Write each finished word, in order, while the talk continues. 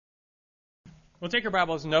We'll take our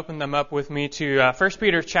Bibles and open them up with me to 1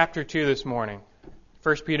 Peter chapter 2 this morning.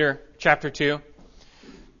 1 Peter chapter 2.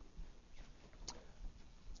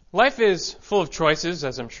 Life is full of choices,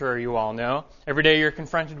 as I'm sure you all know. Every day you're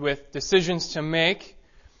confronted with decisions to make,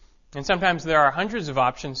 and sometimes there are hundreds of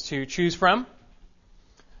options to choose from.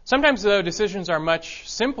 Sometimes, though, decisions are much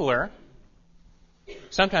simpler.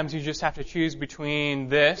 Sometimes you just have to choose between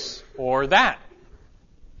this or that.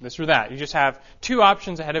 This or that. You just have two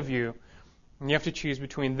options ahead of you, and you have to choose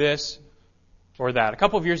between this or that. A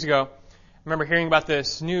couple of years ago, I remember hearing about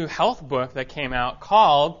this new health book that came out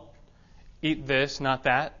called Eat This, Not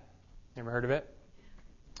That. You ever heard of it?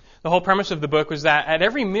 The whole premise of the book was that at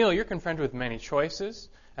every meal you're confronted with many choices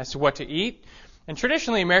as to what to eat. And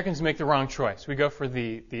traditionally, Americans make the wrong choice. We go for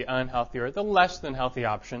the unhealthy or the less than healthy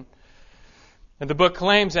option. And the book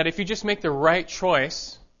claims that if you just make the right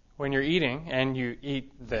choice when you're eating, and you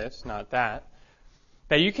eat this, not that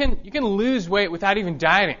you can lose weight without even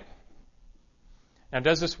dieting. Now,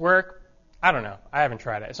 does this work? I don't know. I haven't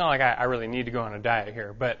tried it. It's not like I really need to go on a diet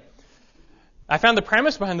here. But I found the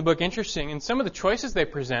premise behind the book interesting, and some of the choices they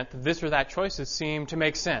present, the this or that choices, seem to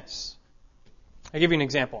make sense. I'll give you an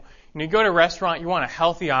example. You go to a restaurant, you want a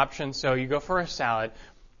healthy option, so you go for a salad.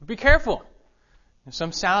 But be careful.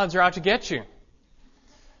 Some salads are out to get you.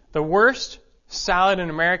 The worst salad in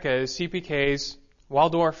America is CPK's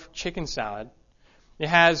Waldorf chicken salad. It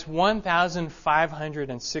has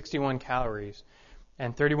 1,561 calories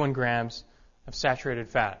and 31 grams of saturated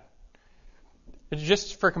fat.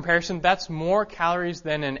 Just for comparison, that's more calories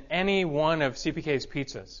than in any one of CPK's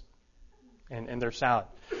pizzas in their salad.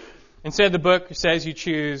 Instead, the book says you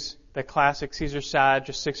choose the classic Caesar salad,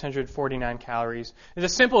 just 649 calories. It's a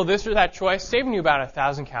simple this or that choice, saving you about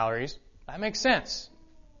 1,000 calories. That makes sense.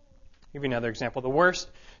 I'll give you another example. The worst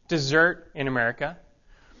dessert in America,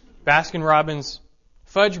 Baskin-Robbins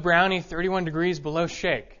Fudge Brownie 31 degrees below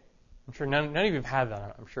shake. I'm sure none of you have had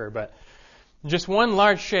that, I'm sure, but just one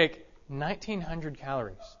large shake, 1,900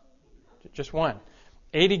 calories. Just one.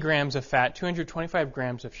 80 grams of fat, 225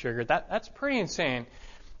 grams of sugar. That's pretty insane.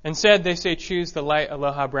 Instead, they say choose the light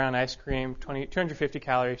Aloha brown ice cream, 250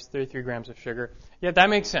 calories, 33 grams of sugar. Yeah, that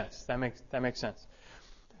makes sense. That makes sense.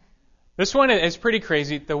 This one is pretty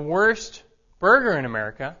crazy. The worst burger in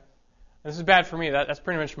America. This is bad for me. That's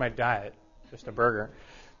pretty much my diet, just a burger.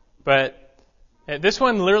 But this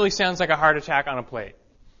one literally sounds like a heart attack on a plate.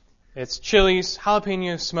 It's Chili's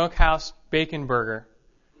Jalapeno Smokehouse Bacon Burger.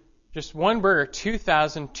 Just one burger,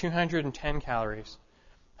 2,210 calories,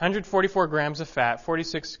 144 grams of fat,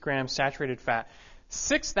 46 grams saturated fat,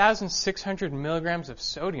 6,600 milligrams of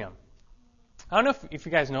sodium. I don't know if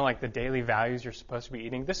you guys know like the daily values you're supposed to be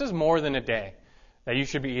eating. This is more than a day that you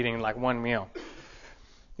should be eating like one meal.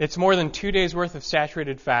 It's more than 2 days worth of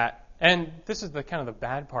saturated fat. And this is the kind of the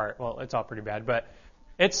bad part. Well, it's all pretty bad, but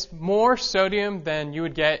it's more sodium than you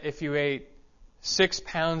would get if you ate 6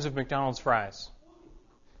 pounds of McDonald's fries.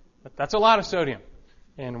 But that's a lot of sodium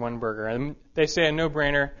in one burger. And they say a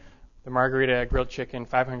no-brainer, the margarita grilled chicken,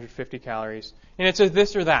 550 calories. And it's a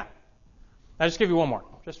this or that. I'll just give you one more,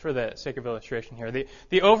 just for the sake of illustration here.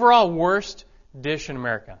 The overall worst dish in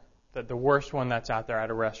America, the worst one that's out there at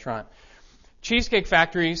a restaurant, Cheesecake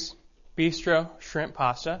Factory's Bistro Shrimp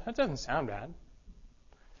Pasta. That doesn't sound bad.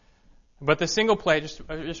 But the single plate,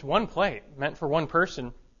 just one plate, meant for one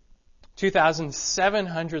person,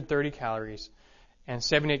 2,730 calories and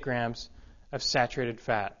 78 grams of saturated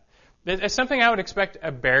fat. It's something I would expect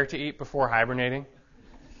a bear to eat before hibernating.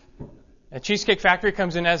 And Cheesecake Factory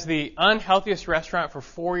comes in as the unhealthiest restaurant for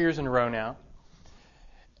 4 years in a row now.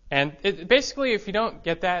 And basically, if you don't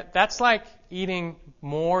get that, that's like eating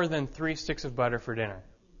more than 3 sticks of butter for dinner.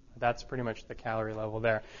 That's pretty much the calorie level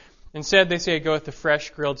there. Instead, they say go with the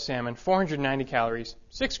fresh grilled salmon, 490 calories,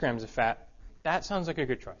 6 grams of fat. That sounds like a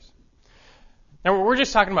good choice. Now, we're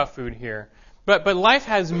just talking about food here. But life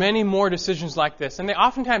has many more decisions like this, and they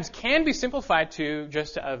oftentimes can be simplified to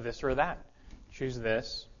just this or that. Choose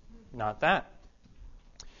this, not that.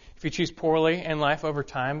 If you choose poorly in life over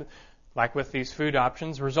time, like with these food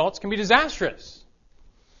options, results can be disastrous.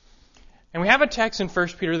 And we have a text in 1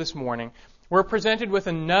 Peter this morning. We're presented with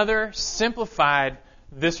another simplified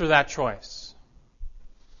this or that choice.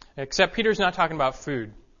 Except Peter's not talking about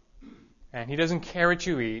food. And he doesn't care what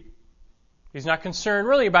you eat. He's not concerned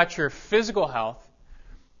really about your physical health.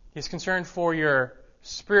 He's concerned for your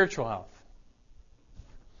spiritual health.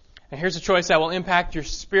 And here's a choice that will impact your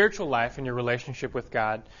spiritual life and your relationship with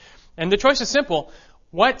God. And the choice is simple.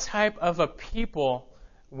 What type of a people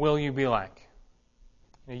will you be like?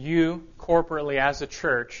 You, corporately as a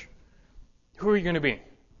church, who are you going to be?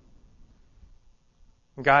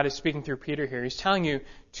 God is speaking through Peter here. He's telling you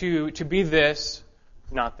to be this,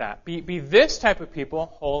 not that. Be this type of people,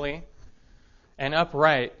 holy and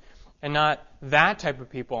upright, and not that type of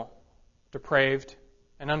people, depraved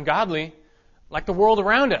and ungodly, like the world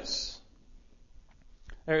around us.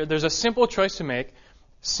 There's a simple choice to make,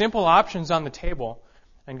 simple options on the table,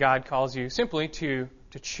 and God calls you simply to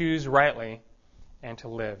choose rightly and to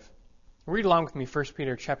live. Read along with me 1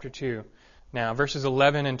 Peter chapter 2 now, verses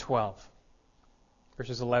 11 and 12.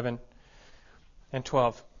 Verses 11 and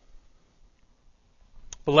 12.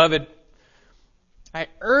 Beloved, I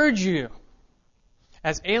urge you,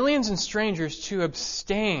 as aliens and strangers, to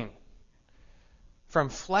abstain from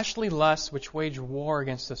fleshly lusts which wage war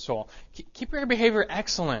against the soul. Keep your behavior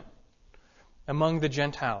excellent among the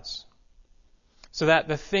Gentiles, so that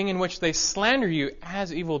the thing in which they slander you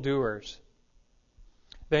as evildoers,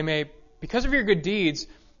 they may, because of your good deeds,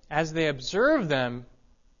 as they observe them,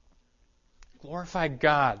 glorify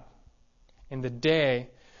God in the day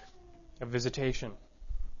of visitation.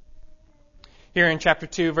 Here in chapter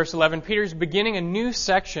 2, verse 11, Peter's beginning a new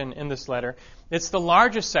section in this letter. It's the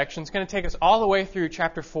largest section. It's going to take us all the way through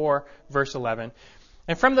chapter 4, verse 11.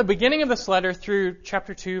 And from the beginning of this letter through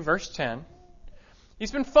chapter 2, verse 10,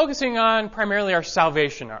 he's been focusing on primarily our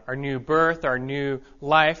salvation, our new birth, our new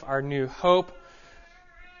life, our new hope.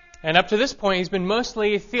 And up to this point, he's been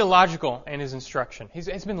mostly theological in his instruction.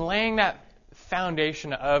 He's been laying that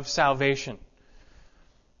foundation of salvation.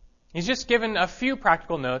 He's just given a few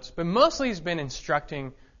practical notes, but mostly he's been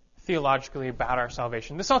instructing theologically about our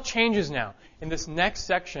salvation. This all changes now. In this next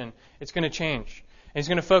section, it's going to change. And he's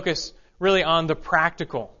going to focus really on the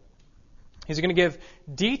practical. He's going to give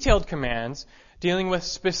detailed commands dealing with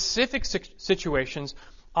specific situations,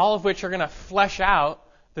 all of which are going to flesh out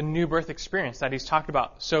the new birth experience that he's talked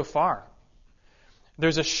about so far.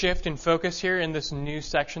 There's a shift in focus here in this new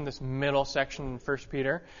section, this middle section in 1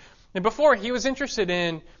 Peter. And before, he was interested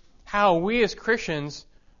in how we as Christians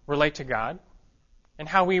relate to God and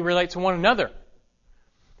how we relate to one another.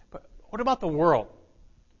 But what about the world?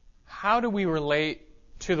 How do we relate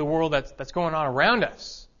to the world that's going on around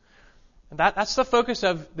us? And that's the focus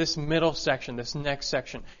of this middle section, this next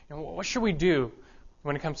section. And what should we do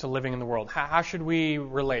when it comes to living in the world? How should we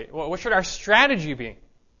relate? What should our strategy be?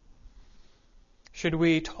 Should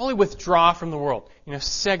we totally withdraw from the world?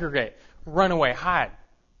 Segregate, run away, hide?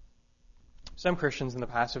 Some Christians in the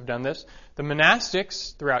past have done this. The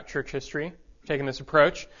monastics throughout church history have taken this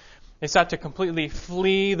approach. They sought to completely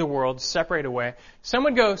flee the world, separate away. Some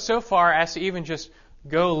would go so far as to even just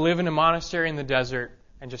go live in a monastery in the desert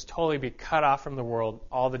and just totally be cut off from the world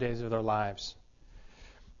all the days of their lives.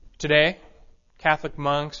 Today, Catholic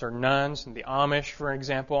monks or nuns and the Amish, for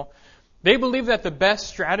example, they believe that the best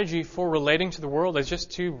strategy for relating to the world is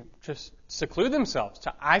just to seclude themselves,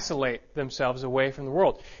 to isolate themselves away from the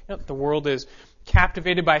world. The world is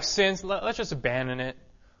captivated by sins. Let's just abandon it.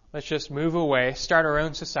 Let's just move away, start our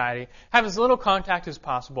own society, have as little contact as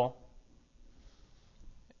possible.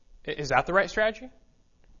 Is that the right strategy?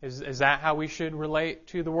 Is that how we should relate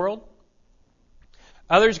to the world?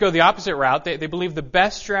 Others go the opposite route. They believe the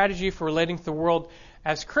best strategy for relating to the world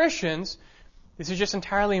as Christians is to just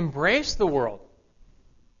entirely embrace the world,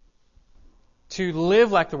 to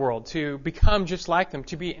live like the world, to become just like them,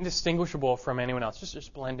 to be indistinguishable from anyone else,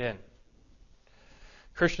 just blend in.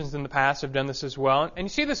 Christians in the past have done this as well. And you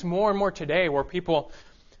see this more and more today where people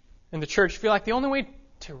in the church feel like the only way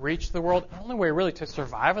to reach the world, the only way really to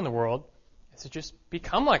survive in the world is to just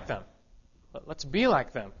become like them. Let's be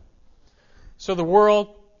like them. So the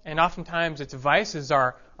world, and oftentimes its vices,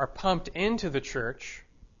 are pumped into the church,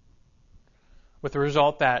 with the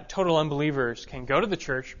result that total unbelievers can go to the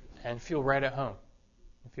church and feel right at home,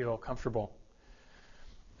 and feel comfortable.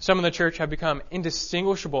 Some in the church have become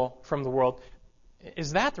indistinguishable from the world.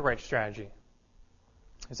 Is that the right strategy?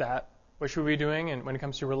 Is that what should we be doing when it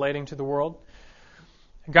comes to relating to the world?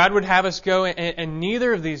 God would have us go in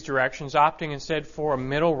neither of these directions, opting instead for a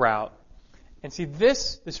middle route. And see,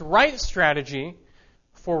 this right strategy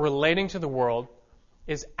for relating to the world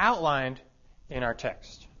is outlined in our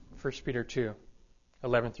text, 1 Peter 2,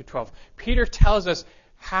 11 through 12. Peter tells us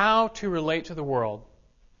how to relate to the world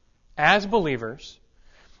as believers,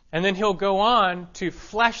 and then he'll go on to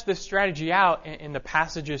flesh this strategy out in the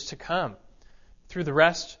passages to come through the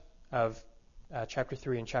rest of chapter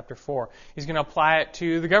 3 and chapter 4. He's going to apply it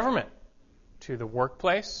to the government, to the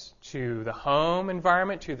workplace, to the home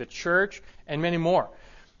environment, to the church, and many more.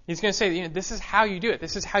 He's going to say, this is how you do it.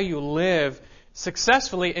 This is how you live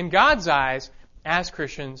successfully in God's eyes as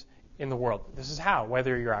Christians in the world. This is how,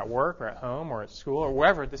 whether you're at work or at home or at school or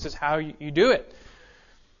wherever, this is how you do it.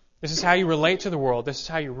 This is how you relate to the world. This is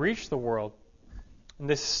how you reach the world. And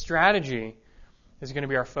this strategy is going to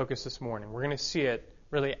be our focus this morning. We're going to see it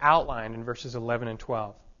really outlined in verses 11 and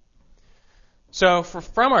 12. So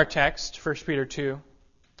from our text, 1 Peter 2,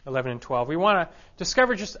 11 and 12, we want to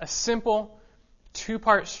discover just a simple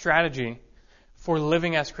two-part strategy for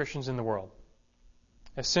living as Christians in the world.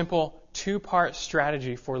 A simple two-part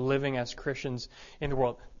strategy for living as Christians in the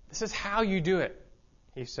world. This is how you do it,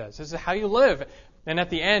 he says. This is how you live. And at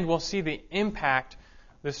the end, we'll see the impact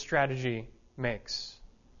this strategy makes.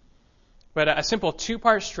 But a simple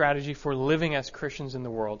two-part strategy for living as Christians in the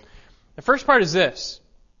world. The first part is this: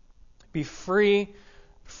 be free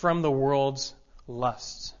from the world's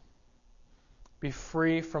lusts. Be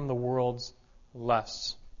free from the world's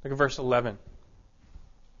lusts. Look at verse 11.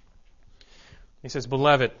 He says,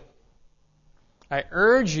 "Beloved, I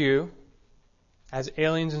urge you, as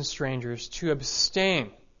aliens and strangers, to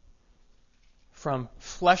abstain from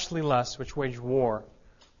fleshly lusts which wage war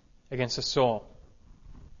against the soul."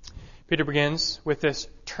 Peter begins with this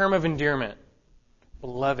term of endearment,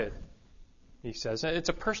 beloved, he says. It's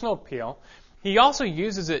a personal appeal. He also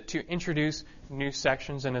uses it to introduce new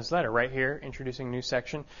sections in his letter. Right here, introducing a new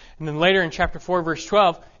section. And then later in chapter 4, verse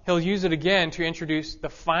 12, he'll use it again to introduce the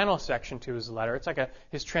final section to his letter. It's like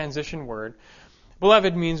his transition word.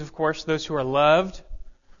 Beloved means, of course, those who are loved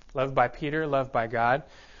by Peter, loved by God.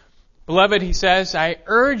 Beloved, he says, I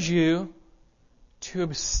urge you to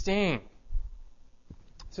abstain.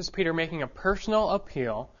 This is Peter making a personal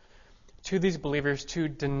appeal to these believers to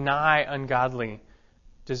deny ungodly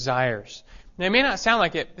desires. Now, it may not sound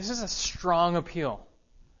like it. This is a strong appeal.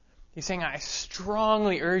 He's saying, I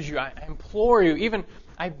strongly urge you, I implore you, even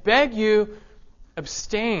I beg you,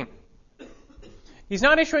 abstain. He's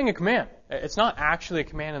not issuing a command. It's not actually a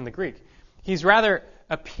command in the Greek. He's rather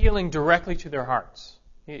appealing directly to their hearts.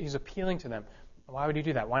 He's appealing to them. Why would he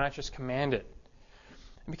do that? Why not just command it?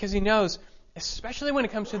 And because he knows, especially when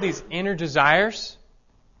it comes to these inner desires,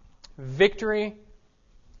 victory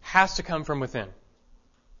has to come from within.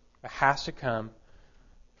 It has to come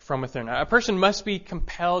from within. A person must be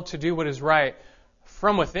compelled to do what is right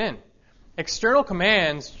from within. External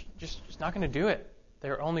commands just not going to do it.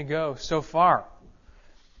 They only go so far.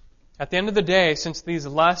 At the end of the day, since these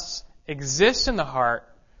lusts exist in the heart,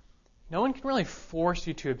 no one can really force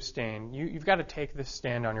you to abstain. You've got to take this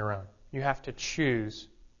stand on your own. You have to choose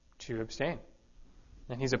to abstain.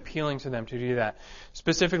 And he's appealing to them to do that.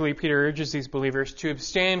 Specifically, Peter urges these believers to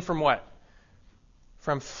abstain from what?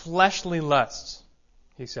 From fleshly lusts,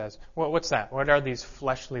 he says. What's that? What are these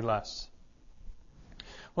fleshly lusts?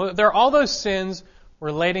 Well, they're all those sins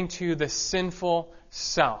relating to the sinful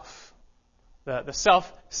self. The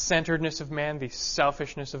self-centeredness of man, the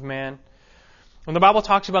selfishness of man. When the Bible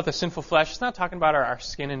talks about the sinful flesh, it's not talking about our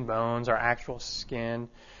skin and bones, our actual skin,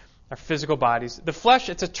 our physical bodies. The flesh,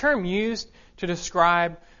 it's a term used to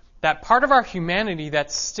describe that part of our humanity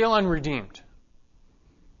that's still unredeemed.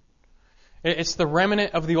 It's the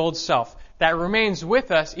remnant of the old self that remains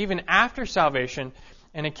with us even after salvation,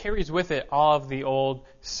 and it carries with it all of the old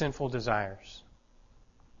sinful desires.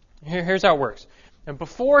 Here's how it works. And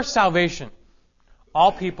before salvation,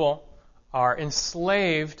 all people are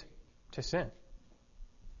enslaved to sin.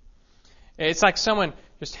 It's like someone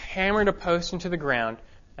just hammered a post into the ground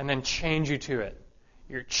and then chained you to it.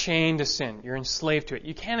 You're chained to sin. You're enslaved to it.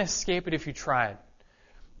 You can't escape it if you tried.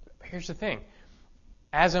 But here's the thing.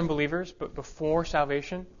 As unbelievers, but before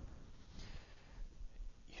salvation,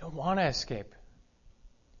 you don't want to escape.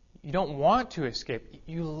 You don't want to escape.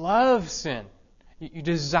 You love sin. You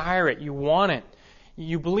desire it. You want it.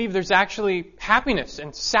 You believe there's actually happiness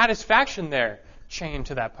and satisfaction there chained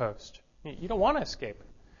to that post. You don't want to escape.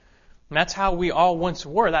 And that's how we all once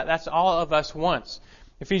were. That's all of us once.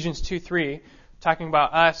 Ephesians 2:3, talking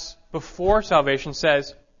about us before salvation,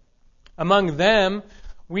 says, among them,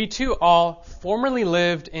 we too all formerly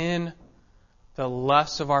lived in the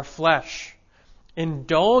lusts of our flesh,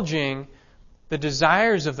 indulging the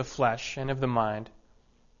desires of the flesh and of the mind,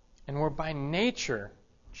 and were by nature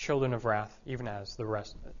children of wrath, even as the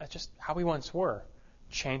rest. That's just how we once were,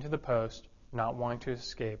 chained to the post, not wanting to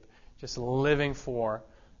escape, just living for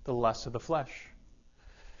the lusts of the flesh.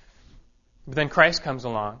 But then Christ comes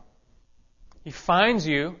along. He finds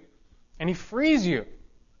you, and He frees you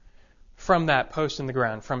from that post in the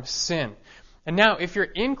ground, from sin. And now, if you're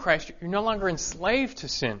in Christ, you're no longer enslaved to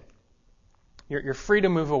sin. You're free to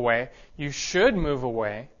move away. You should move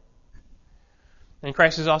away. And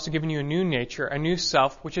Christ has also given you a new nature, a new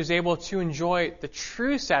self, which is able to enjoy the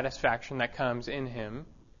true satisfaction that comes in Him.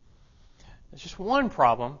 There's just one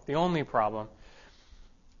problem, the only problem,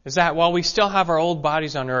 is that while we still have our old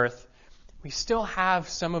bodies on earth, we still have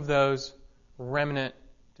some of those remnant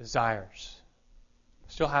desires.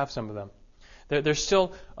 Still have some of them. There's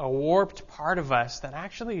still a warped part of us that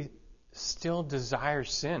actually still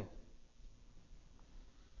desires sin.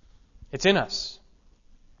 It's in us.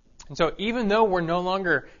 And so even though we're no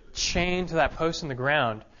longer chained to that post in the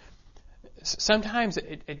ground, sometimes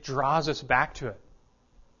it draws us back to it,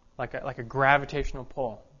 like a gravitational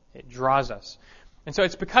pull. It draws us. And so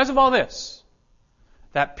it's because of all this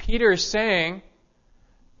that Peter is saying,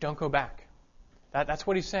 don't go back. That's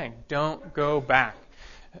what he's saying. Don't go back.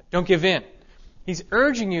 Don't give in. He's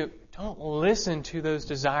urging you, don't listen to those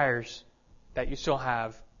desires that you still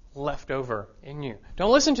have left over in you.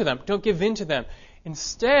 Don't listen to them. Don't give in to them.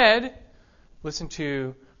 Instead, listen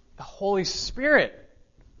to the Holy Spirit,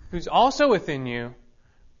 who's also within you.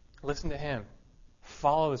 Listen to Him.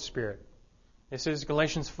 Follow the Spirit. This is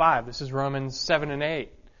Galatians 5. This is Romans 7 and 8.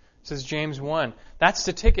 This is James 1. That's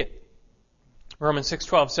the ticket. Romans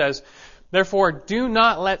 6:12 says, therefore, do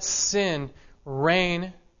not let sin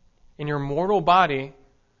reign in your mortal body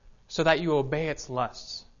so that you obey its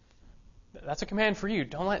lusts. That's a command for you.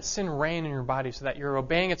 Don't let sin reign in your body so that you're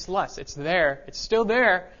obeying its lusts. It's there. It's still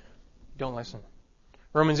there. Don't listen.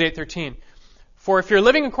 Romans 8:13. For if you're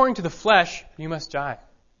living according to the flesh, you must die.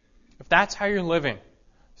 If that's how you're living,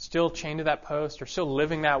 still chained to that post or still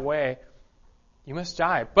living that way, you must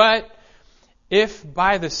die. But if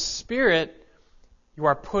by the Spirit you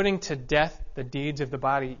are putting to death the deeds of the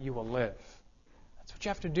body, you will live. That's what you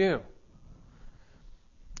have to do.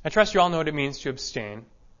 I trust you all know what it means to abstain,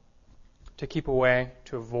 to keep away,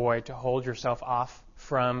 to avoid, to hold yourself off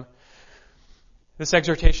from. This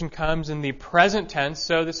exhortation comes in the present tense,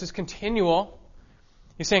 so this is continual.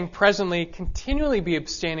 He's saying presently, continually be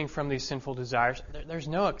abstaining from these sinful desires. There's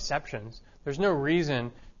no exceptions. There's no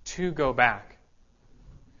reason to go back.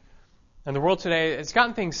 And the world today, it's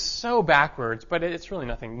gotten things so backwards, but it's really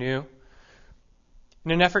nothing new.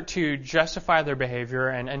 In an effort to justify their behavior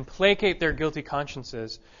and placate their guilty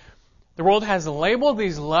consciences, the world has labeled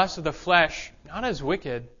these lusts of the flesh not as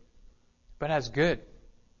wicked, but as good.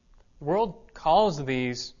 The world calls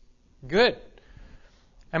these good.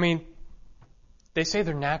 I mean, they say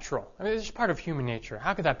they're natural. I mean, it's just part of human nature.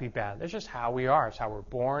 How could that be bad? That's just how we are. It's how we're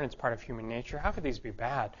born. It's part of human nature. How could these be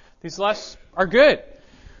bad? These lusts are good.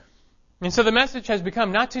 And so the message has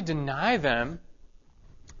become not to deny them,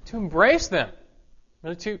 to embrace them,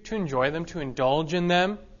 really to enjoy them, to indulge in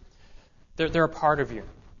them. They're a part of you.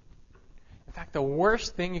 In fact, the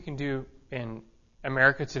worst thing you can do in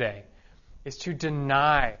America today is to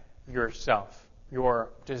deny yourself,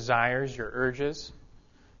 your desires, your urges,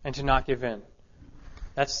 and to not give in.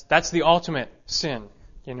 That's the ultimate sin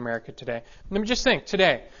in America today. Let me just think,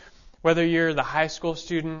 today, whether you're the high school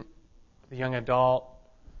student, the young adult,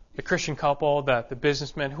 the Christian couple, the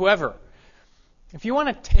businessman, whoever, if you want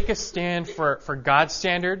to take a stand for God's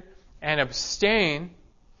standard and abstain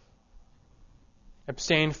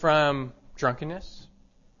from drunkenness,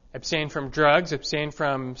 abstain from drugs, abstain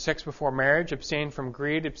from sex before marriage, abstain from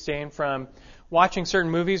greed, abstain from watching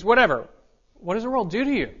certain movies, whatever, what does the world do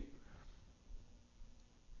to you?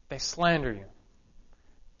 They slander you.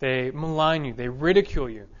 They malign you. They ridicule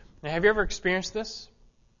you. Now, have you ever experienced this?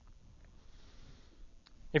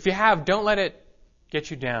 If you have, don't let it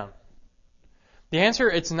get you down. The answer,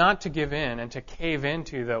 it's not to give in and to cave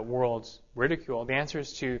into the world's ridicule. The answer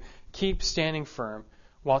is to keep standing firm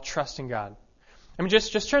while trusting God. I mean,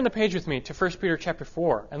 just turn the page with me to 1 Peter chapter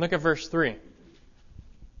 4 and look at verse 3.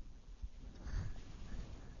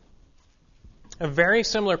 A very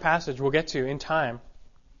similar passage we'll get to in time.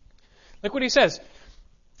 Look what he says.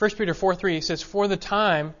 1 Peter 4:3, he says, for the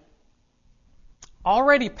time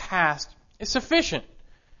already past is sufficient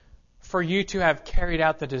for you to have carried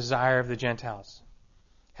out the desire of the Gentiles,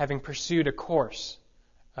 having pursued a course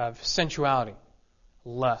of sensuality,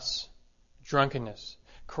 lust, drunkenness,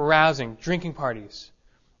 carousing, drinking parties,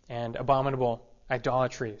 and abominable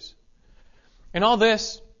idolatries. In all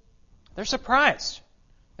this, they're surprised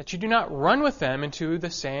that you do not run with them into the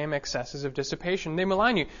same excesses of dissipation. They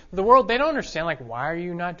malign you. The world, they don't understand, like, why are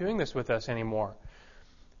you not doing this with us anymore?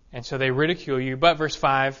 And so they ridicule you. But verse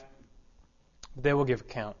 5, they will give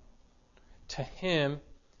account to Him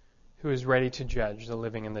who is ready to judge the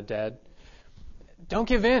living and the dead. Don't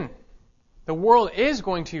give in. The world is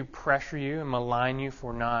going to pressure you and malign you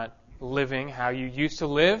for not living how you used to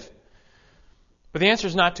live. But the answer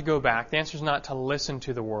is not to go back. The answer is not to listen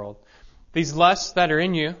to the world. These lusts that are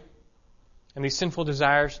in you and these sinful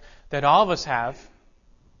desires that all of us have,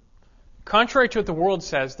 contrary to what the world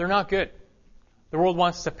says, they're not good. The world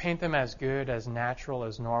wants to paint them as good, as natural,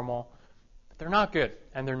 as normal. But they're not good,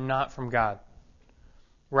 and they're not from God.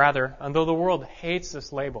 Rather, although the world hates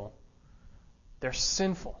this label, they're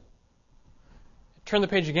sinful. Turn the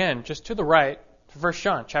page again, just to the right, to 1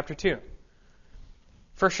 John chapter 2.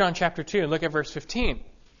 1 John chapter 2, look at verse 15.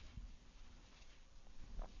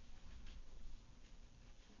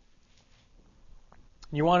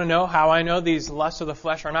 You want to know how I know these lusts of the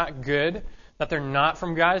flesh are not good, that they're not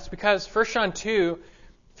from God? It's because 1 John 2,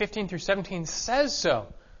 15 through 17 says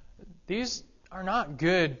so. These are not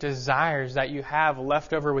good desires that you have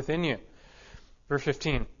left over within you. Verse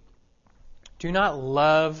 15. Do not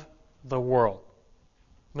love the world,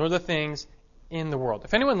 nor the things in the world.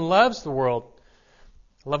 If anyone loves the world,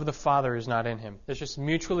 the love of the Father is not in him. It's just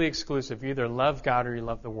mutually exclusive. You either love God or you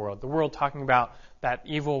love the world. The world talking about that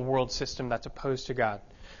evil world system that's opposed to God.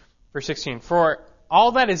 Verse 16. For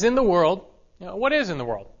all that is in the world, what is in the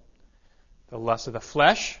world? The lust of the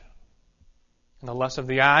flesh, and the lust of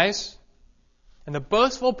the eyes, and the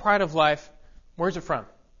boastful pride of life. Where's it from?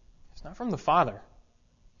 It's not from the Father.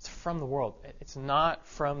 It's from the world. It's not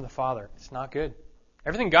from the Father. It's not good.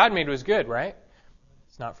 Everything God made was good, right?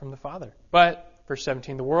 It's not from the Father. But, verse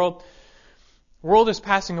 17, the world is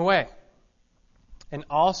passing away, and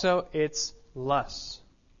also its lusts.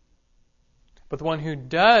 But the one who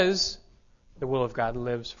does the will of God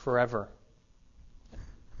lives forever.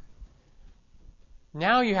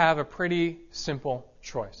 Now you have a pretty simple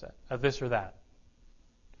choice of this or that.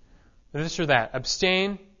 This or that.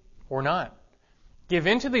 Abstain or not. Give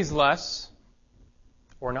in to these lusts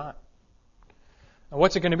or not. Now,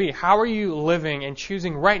 what's it going to be? How are you living and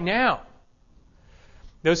choosing right now?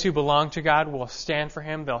 Those who belong to God will stand for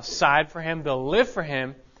Him, they'll side for Him, they'll live for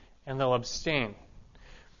Him, and they'll abstain.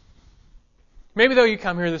 Maybe though you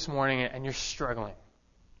come here this morning and you're struggling.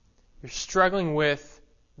 You're struggling with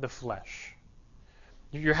the flesh.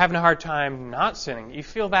 You're having a hard time not sinning. You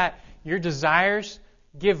feel that your desires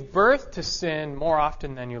give birth to sin more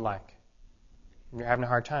often than you like. You're having a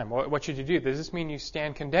hard time. What should you do? Does this mean you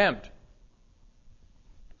stand condemned?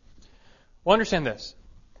 Well, understand this.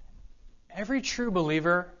 Every true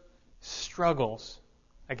believer struggles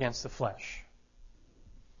against the flesh.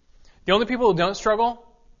 The only people who don't struggle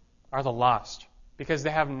are the lost, because they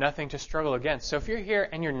have nothing to struggle against. So if you're here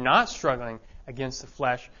and you're not struggling against the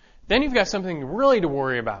flesh, then you've got something really to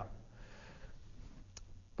worry about.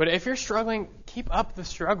 But if you're struggling, keep up the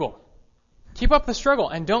struggle. Keep up the struggle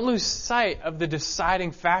and don't lose sight of the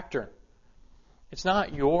deciding factor. It's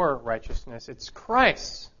not your righteousness, it's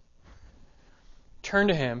Christ's. Turn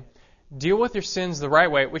to Him. Deal with your sins the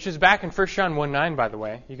right way, which is back in 1 John 1:9, by the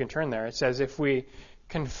way. You can turn there. It says, if we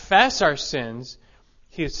confess our sins,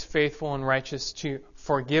 He is faithful and righteous to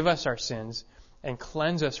forgive us our sins and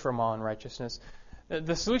cleanse us from all unrighteousness.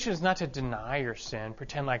 The solution is not to deny your sin,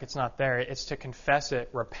 pretend like it's not there. It's to confess it,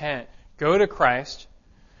 repent, go to Christ,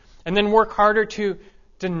 and then work harder to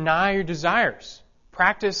deny your desires.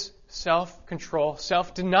 Practice self-control,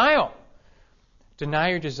 self-denial.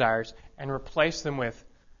 Deny your desires and replace them with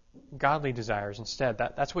godly desires instead.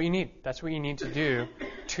 That's what you need. That's what you need to do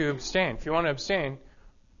to abstain. If you want to abstain,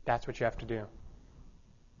 that's what you have to do. You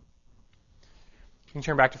can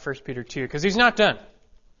turn back to 1 Peter 2, because he's not done.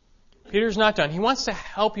 Peter's not done. He wants to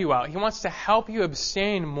help you out. He wants to help you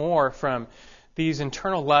abstain more from these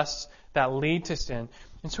internal lusts that lead to sin.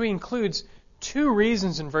 And so he includes 2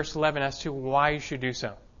 reasons in verse 11 as to why you should do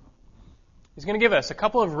so. He's going to give us a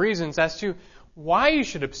couple of reasons as to why you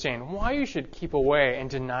should abstain, why you should keep away and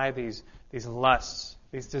deny these lusts,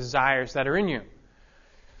 these desires that are in you.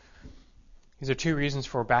 These are 2 reasons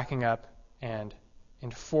for backing up and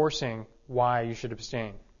enforcing why you should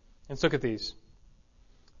abstain. Let's look at these.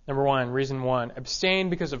 Number 1, reason 1, abstain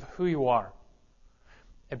because of who you are.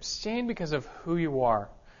 Abstain because of who you are.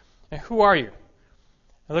 And who are you?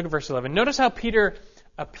 Now look at verse 11. Notice how Peter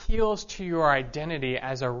appeals to your identity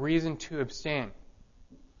as a reason to abstain.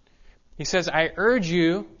 He says, I urge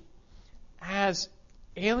you as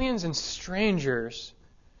aliens and strangers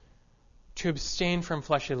to abstain from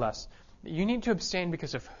fleshly lusts. You need to abstain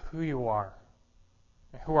because of who you are.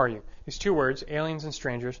 Who are you? These 2 words, aliens and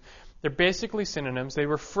strangers, they're basically synonyms. They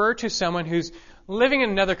refer to someone who's living in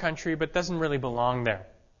another country but doesn't really belong there.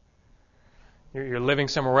 You're living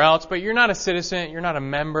somewhere else, but you're not a citizen, you're not a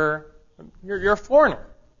member, you're a foreigner.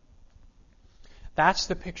 That's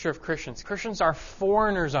the picture of Christians. Christians are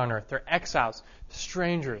foreigners on earth. They're exiles,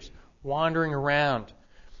 strangers, wandering around.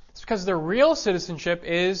 It's because their real citizenship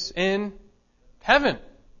is in heaven.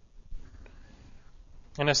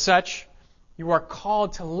 And as such, you are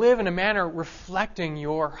called to live in a manner reflecting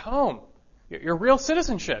your home, your real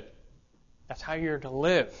citizenship. That's how you're to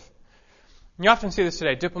live. And you often see this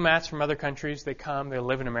today. Diplomats from other countries, they come, they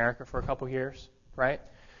live in America for a couple years, right?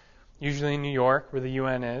 Usually in New York, where the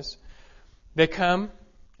UN is. They come,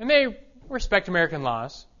 and they respect American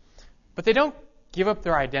laws, but they don't give up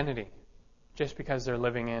their identity just because they're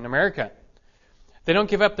living in America. They don't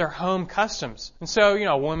give up their home customs. And so,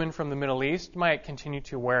 a woman from the Middle East might continue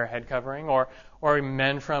to wear a head covering, or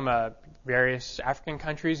men from various African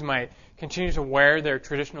countries might continue to wear their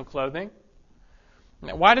traditional clothing.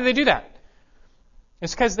 Why do they do that?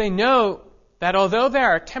 It's because they know that although they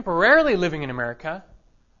are temporarily living in America,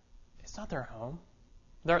 it's not their home.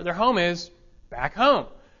 Their home is back home.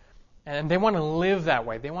 And they want to live that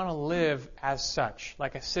way. They want to live as such,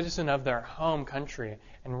 like a citizen of their home country,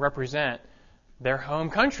 and represent their home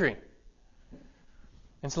country.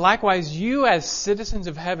 And so likewise, you as citizens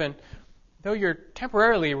of heaven, though you're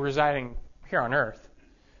temporarily residing here on earth,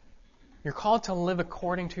 you're called to live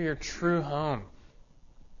according to your true home.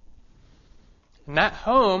 And that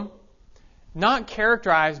home, not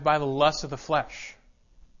characterized by the lust of the flesh.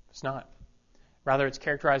 It's not. Rather, it's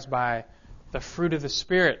characterized by the fruit of the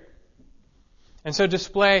Spirit. And so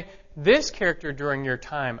display this character during your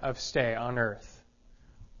time of stay on earth.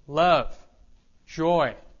 Love,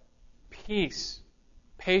 joy, peace,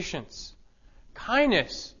 patience,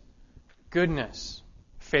 kindness, goodness,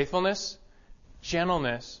 faithfulness,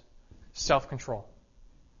 gentleness, self-control.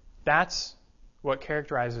 That's what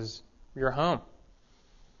characterizes your home.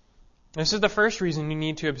 This is the first reason you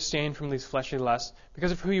need to abstain from these fleshly lusts,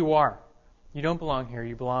 because of who you are. You don't belong here,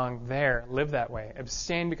 you belong there. Live that way.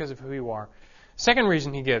 Abstain because of who you are. Second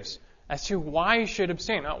reason he gives as to why you should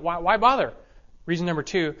abstain. Why bother? Reason number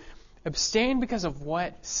 2, abstain because of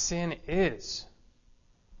what sin is.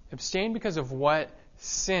 Abstain because of what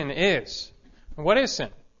sin is. And what is sin?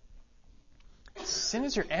 Sin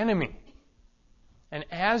is your enemy. And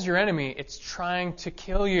as your enemy, it's trying to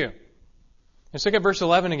kill you. Let's look at verse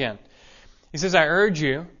 11 again. He says, I urge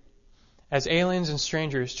you, as aliens and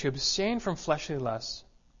strangers, to abstain from fleshly lusts.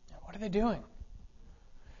 What are they doing?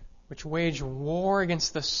 Which wage war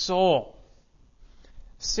against the soul.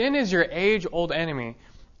 Sin is your age-old enemy.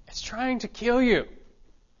 It's trying to kill you.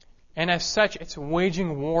 And as such, it's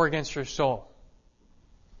waging war against your soul.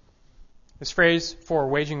 This phrase for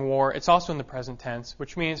waging war, it's also in the present tense,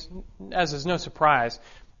 which means, as is no surprise,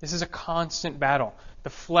 this is a constant battle. The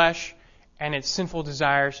flesh and its sinful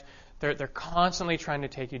desires, they're constantly trying to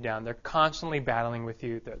take you down. They're constantly battling with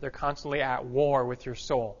you. They're constantly at war with your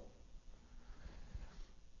soul.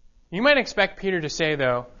 You might expect Peter to say,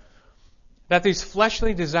 though, that these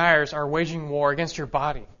fleshly desires are waging war against your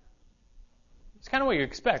body. It's kind of what you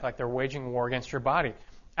expect, like they're waging war against your body.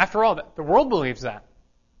 After all, the world believes that.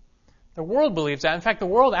 The world believes that. In fact, the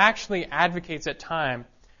world actually advocates at times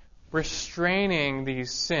restraining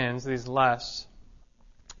these sins, these lusts,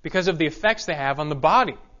 because of the effects they have on the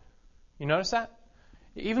body. You notice that?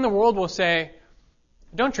 Even the world will say,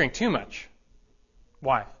 don't drink too much.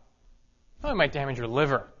 Why? Well, it might damage your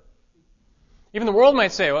liver. Even the world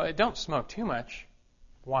might say, well, don't smoke too much.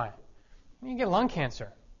 Why? You get lung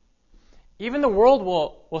cancer. Even the world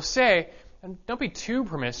will say, don't be too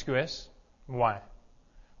promiscuous. Why?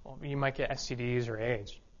 Well, you might get STDs or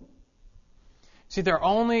AIDS. See, they're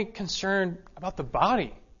only concerned about the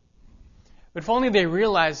body. But if only they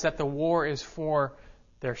realize that the war is for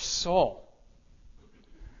their soul.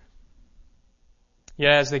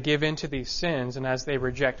 Yet as they give in to these sins and as they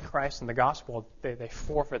reject Christ and the gospel, they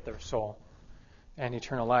forfeit their soul and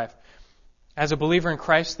eternal life. As a believer in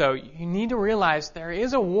Christ, though, you need to realize there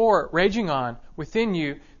is a war raging on within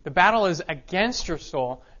you. The battle is against your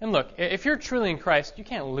soul. And look, if you're truly in Christ, you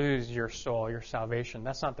can't lose your soul, your salvation.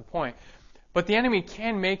 That's not the point. But the enemy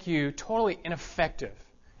can make you totally ineffective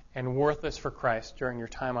and worthless for Christ during your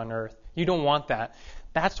time on earth. You don't want that.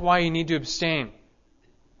 That's why you need to abstain.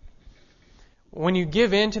 When you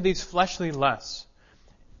give in to these fleshly lusts,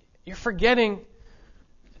 you're forgetting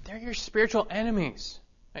they're your spiritual enemies.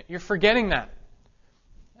 You're forgetting that.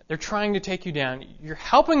 They're trying to take you down. You're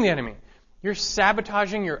helping the enemy. You're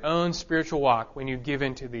sabotaging your own spiritual walk when you give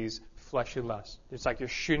in to these fleshly lusts. It's like you're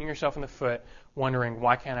shooting yourself in the foot, wondering,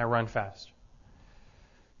 why can't I run fast?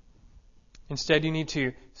 Instead, you need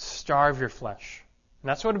to starve your flesh. And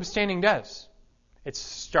that's what abstaining does. It's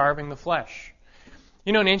starving the flesh.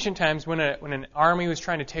 You know, in ancient times, when an army was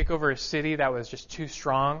trying to take over a city that was just too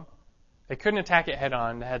strong, they couldn't attack it head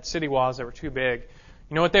on. They had city walls that were too big.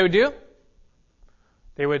 You know what they would do?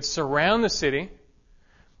 They would surround the city.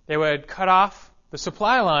 They would cut off the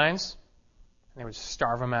supply lines, and they would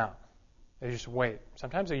starve them out. They just wait.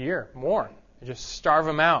 Sometimes a year, more. They just starve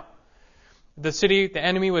them out. The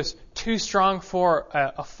enemy was too strong for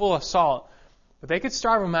a full assault, but they could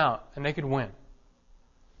starve them out, and they could win.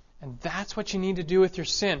 And that's what you need to do with your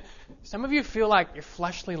sin. Some of you feel like your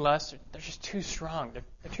fleshly lusts, they're just too strong.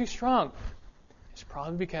 They're too strong. It's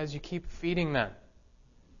probably because you keep feeding them.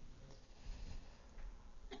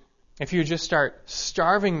 if you just start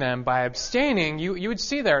starving them by abstaining, you would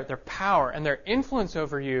see their power and their influence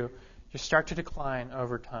over you just start to decline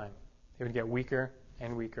over time. They would get weaker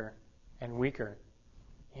and weaker and weaker.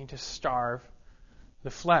 You need to starve the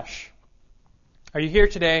flesh. Are you here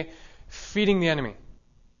today feeding the enemy?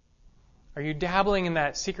 Are you dabbling in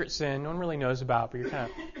that secret sin no one really knows about, but you're kind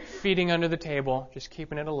of feeding under the table, just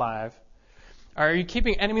keeping it alive? Are you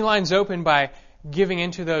keeping enemy lines open by giving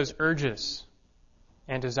into those urges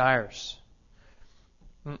and desires?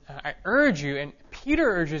 I urge you, and Peter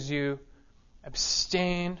urges you,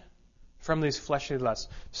 abstain from these fleshly lusts.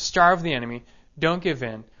 Starve the enemy. Don't give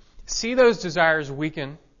in. See those desires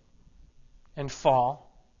weaken and fall.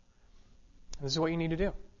 This is what you need to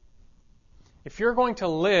do. If you're going to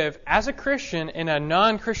live as a Christian in a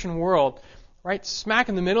non-Christian world, right smack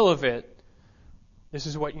in the middle of it, this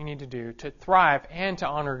is what you need to do to thrive and to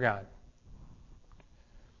honor God.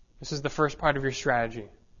 This is the first part of your strategy.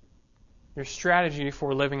 Your strategy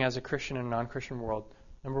for living as a Christian in a non-Christian world.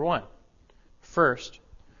 Number one, first,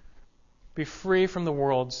 be free from the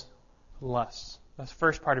world's lusts. That's the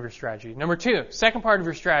first part of your strategy. Number two, second part of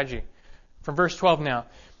your strategy, from verse 12 now,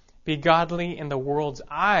 be godly in the world's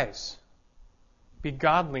eyes. Be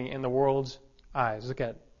godly in the world's eyes. Look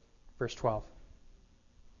at verse 12.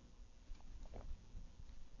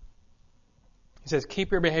 He says,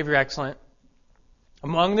 keep your behavior excellent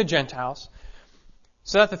among the Gentiles,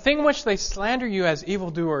 so that the thing which they slander you as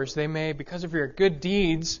evildoers, they may, because of your good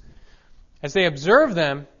deeds, as they observe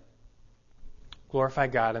them, glorify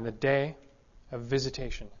God in the day of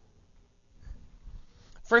visitation.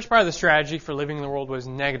 First part of the strategy for living in the world was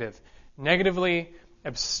negative. Negatively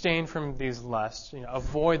abstain from these lusts.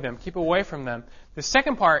 Avoid them. Keep away from them. The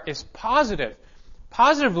second part is positive.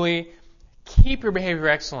 Positively, keep your behavior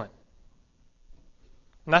excellent.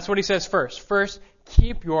 And that's what he says first. First,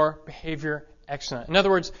 keep your behavior excellent. In other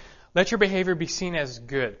words, let your behavior be seen as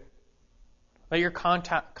good. Let your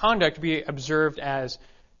conduct be observed as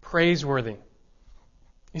praiseworthy.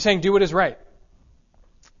 He's saying do what is right.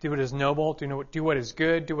 Do what is noble. Do what is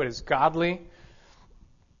good. Do what is godly.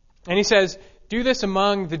 And he says, do this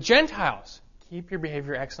among the Gentiles. Keep your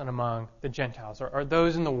behavior excellent among the Gentiles, or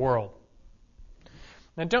those in the world.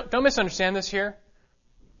 Now, don't misunderstand this here.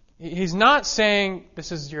 He's not saying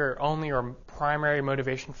this is your only or primary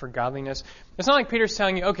motivation for godliness. It's not like Peter's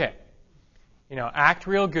telling you, okay, act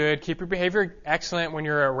real good, keep your behavior excellent when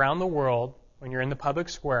you're around the world, when you're in the public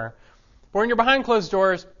square. But when you're behind closed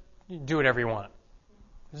doors, you do whatever you want.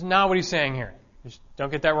 This is not what he's saying here. Just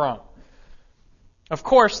don't get that wrong. Of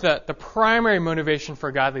course, the primary motivation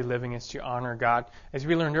for godly living is to honor God. As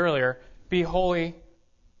we learned earlier, be holy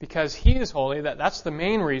because He is holy. That's the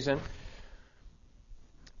main reason.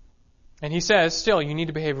 And he says, still, you need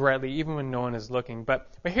to behave rightly even when no one is looking. But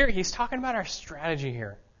here, he's talking about our strategy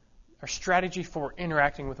here. Our strategy for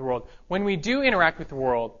interacting with the world. When we do interact with the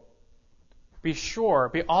world, be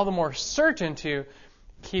all the more certain to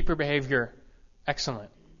keep your behavior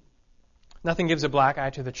excellent. Nothing gives a black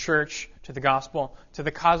eye to the church, to the gospel, to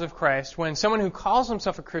the cause of Christ when someone who calls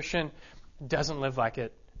himself a Christian doesn't live like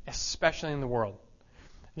it, especially in the world.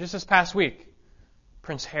 Just this past week,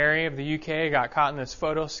 Prince Harry of the UK got caught in this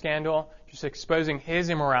photo scandal, just exposing his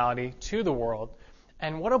immorality to the world.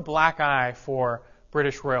 And what a black eye for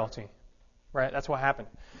British royalty, right? That's what happened.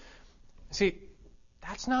 See,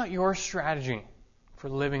 that's not your strategy for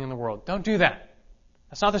living in the world. Don't do that.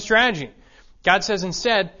 That's not the strategy. God says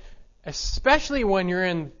instead, especially when you're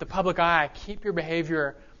in the public eye, keep your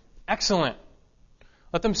behavior excellent.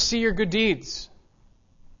 Let them see your good deeds.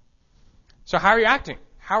 So how are you acting?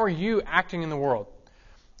 How are you acting in the world?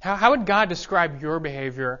 How would God describe your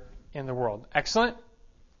behavior in the world? Excellent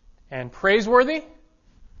and praiseworthy,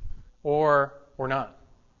 or not?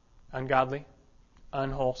 Ungodly?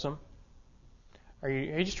 Unwholesome? Are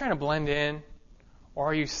you just trying to blend in, or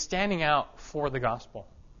are you standing out for the gospel?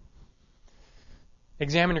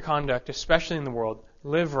 Examine your conduct, especially in the world.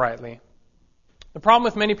 Live rightly. The problem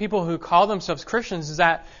with many people who call themselves Christians is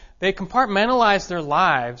that they compartmentalize their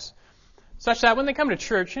lives such that when they come to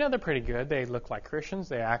church, they're pretty good. They look like Christians.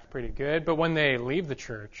 They act pretty good. But when they leave the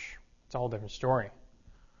church, it's a whole different story.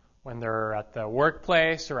 When they're at the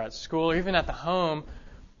workplace or at school or even at the home,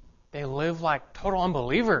 they live like total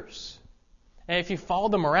unbelievers. And if you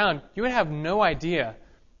followed them around, you would have no idea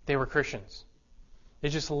they were Christians. They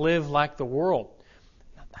just live like the world.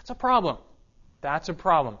 That's a problem. That's a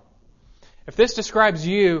problem. If this describes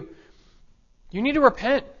you, you need to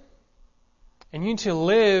repent. And you need to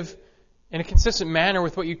live in a consistent manner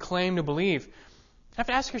with what you claim to believe. You have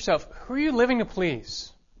to ask yourself, who are you living to please?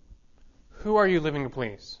 Who are you living to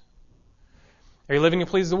please? Are you living to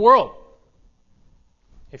please the world?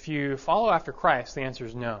 If you follow after Christ, the answer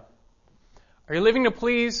is no. Are you living to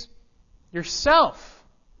please yourself?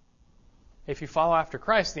 If you follow after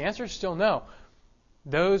Christ, the answer is still no.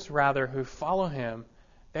 Those, rather, who follow Him,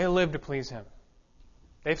 they live to please Him.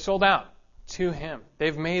 They've sold out to Him.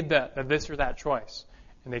 They've made the this or that choice,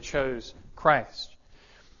 and they chose Christ.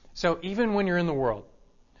 So even when you're in the world,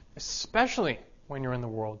 especially when you're in the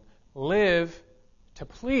world, live to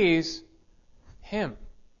please Him.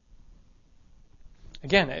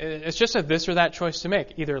 Again, it's just a this or that choice to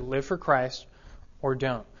make. Either live for Christ or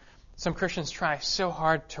don't. Some Christians try so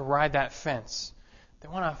hard to ride that fence. They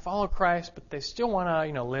want to follow Christ, but they still want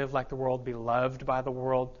to, live like the world, be loved by the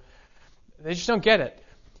world. They just don't get it.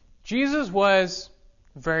 Jesus was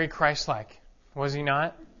very Christ-like, was He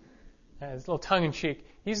not? It's a little tongue-in-cheek.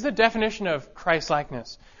 He's the definition of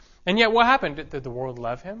Christ-likeness. And yet what happened? Did the world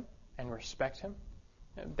love Him and respect Him?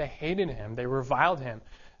 They hated Him. They reviled Him.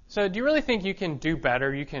 So do you really think you can do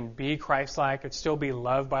better? You can be Christ-like and still be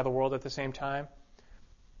loved by the world at the same time?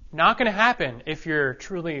 Not going to happen if you're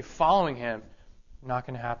truly following Him. Not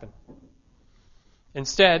going to happen.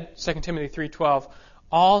 Instead, 2 Timothy 3:12,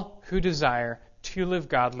 all who desire to live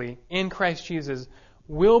godly in Christ Jesus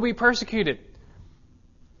will be persecuted.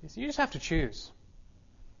 You just have to choose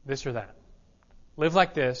this or that. Live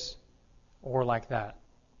like this or like that.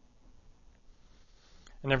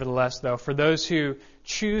 And nevertheless, though, for those who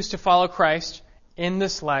choose to follow Christ in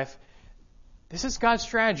this life, this is God's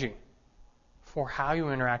strategy for how you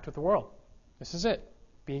interact with the world. This is it.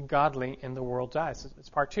 Be godly in the world's eyes. It's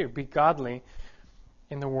part 2. Be godly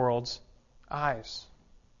in the world's eyes.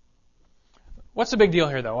 What's the big deal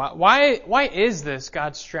here, though? Why is this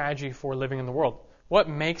God's strategy for living in the world? What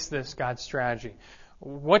makes this God's strategy?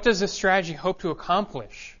 What does this strategy hope to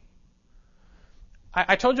accomplish?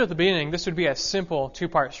 I told you at the beginning this would be a simple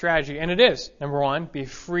 2-part strategy, and it is. Number 1, be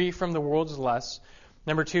free from the world's lusts.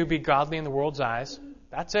 Number 2, be godly in the world's eyes.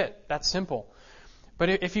 That's it. That's simple. But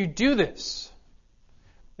if you do this,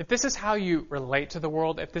 if this is how you relate to the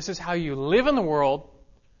world, if this is how you live in the world,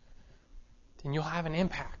 then you'll have an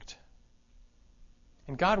impact.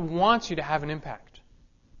 And God wants you to have an impact.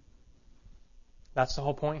 That's the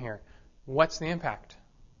whole point here. What's the impact?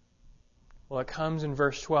 Well, it comes in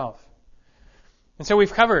verse 12. And so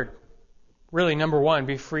we've covered, really, number 1,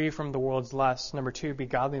 be free from the world's lusts. Number 2, be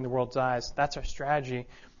godly in the world's eyes. That's our strategy.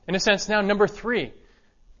 In a sense, now, number 3,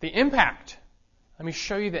 the impact. Let me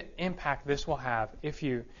show you the impact this will have if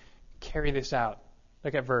you carry this out.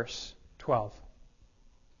 Look at verse 12.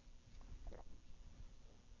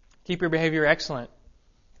 Keep your behavior excellent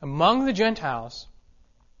among the Gentiles,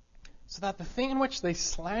 so that the thing in which they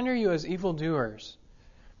slander you as evildoers,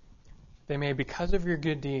 they may, because of your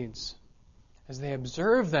good deeds, as they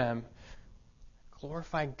observe them,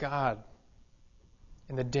 glorify God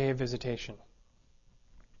in the day of visitation.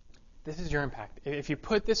 This is your impact. If you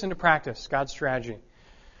put this into practice, God's strategy,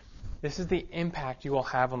 this is the impact you will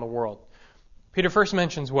have on the world. Peter first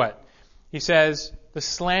mentions what? He says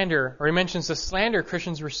he mentions the slander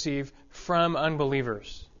Christians receive from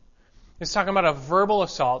unbelievers. He's talking about a verbal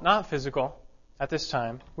assault, not physical, at this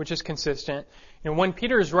time, which is consistent. When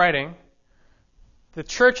Peter is writing, the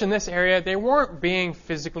church in this area, they weren't being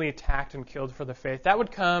physically attacked and killed for the faith. That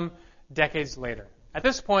would come decades later. At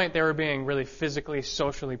this point, they were being really physically,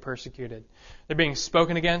 socially persecuted. They're being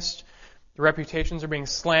spoken against. Their reputations are being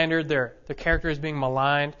slandered. Their character is being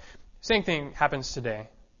maligned. Same thing happens today.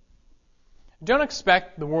 Don't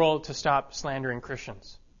expect the world to stop slandering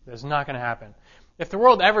Christians. That's not going to happen. If the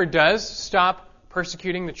world ever does stop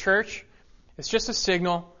persecuting the church, it's just a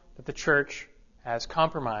signal that the church has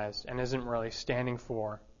compromised and isn't really standing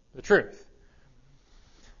for the truth.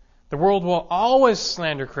 The world will always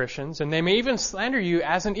slander Christians, and they may even slander you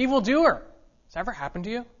as an evildoer. Has that ever happened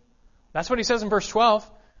to you? That's what he says in verse 12.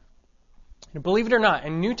 And believe it or not,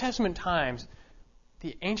 in New Testament times,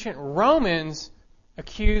 the ancient Romans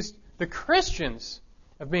accused the Christians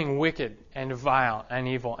of being wicked and vile and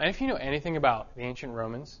evil. And if you know anything about the ancient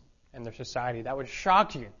Romans and their society, that would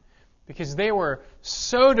shock you, because they were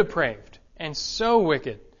so depraved and so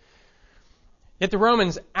wicked. Yet the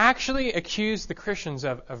Romans actually accused the Christians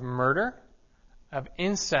of murder, of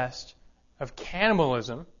incest, of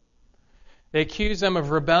cannibalism. They accused them of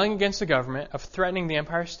rebelling against the government, of threatening the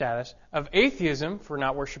empire status, of atheism for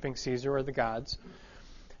not worshiping Caesar or the gods.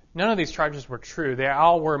 None of these charges were true. They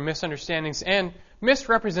all were misunderstandings and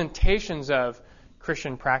misrepresentations of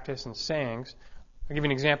Christian practice and sayings. I'll give you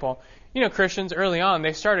an example. Christians early on,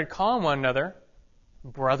 they started calling one another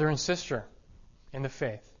brother and sister in the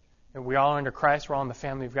faith. And we all are under Christ, we're all in the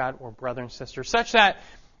family of God, we're brother and sister. Such that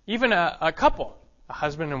even a couple, a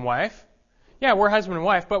husband and wife, yeah, we're husband and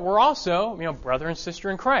wife, but we're also, brother and sister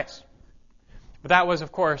in Christ. But that was,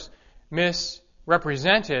 of course,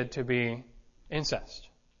 misrepresented to be incest.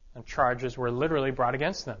 And charges were literally brought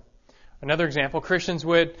against them. Another example, Christians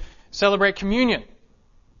would celebrate communion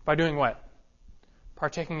by doing what?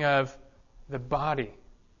 Partaking of the body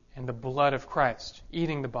and the blood of Christ,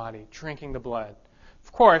 eating the body, drinking the blood.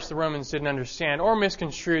 Of course, the Romans didn't understand or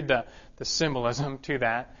misconstrued the symbolism to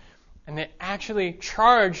that, and they actually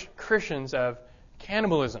charged Christians of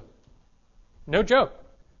cannibalism. No joke.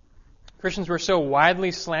 Christians were so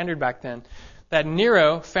widely slandered back then that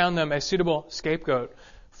Nero found them a suitable scapegoat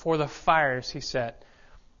for the fires he set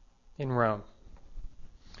in Rome.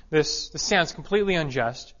 This sounds completely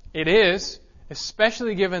unjust. It is,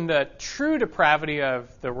 especially given the true depravity of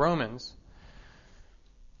the Romans.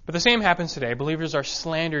 But the same happens today. Believers are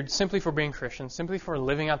slandered simply for being Christians, simply for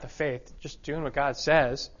living out the faith, just doing what God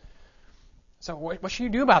says. So what should you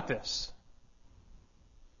do about this?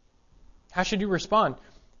 How should you respond?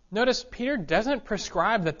 Notice Peter doesn't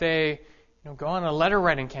prescribe that they go on a letter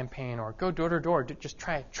writing campaign or go door to door. Just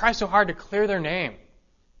try so hard to clear their name.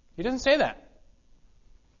 He doesn't say that.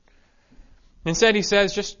 Instead, he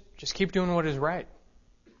says, just keep doing what is right.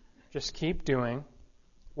 Just keep doing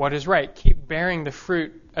what is right. Keep bearing the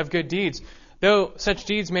fruit of good deeds. Though such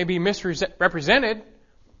deeds may be misrepresented,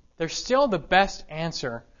 they're still the best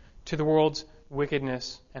answer to the world's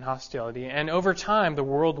wickedness and hostility. And over time, the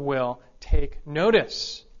world will take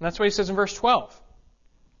notice. And that's what he says in verse 12.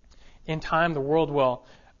 In time, the world will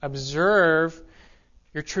observe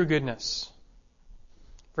your true goodness.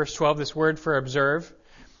 Verse 12, this word for observe,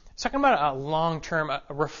 it's talking about a long-term, a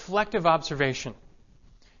reflective observation.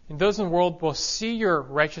 And those in the world will see your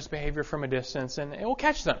righteous behavior from a distance, and it will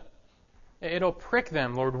catch them. It'll prick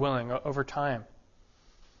them, Lord willing, over time.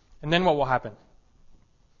 And then what will happen?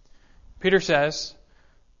 Peter says,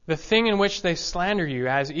 the thing in which they slander you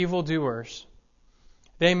as evildoers,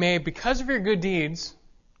 they may, because of your good deeds,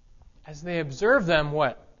 as they observe them,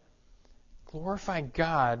 what? Glorify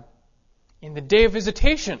God in the day of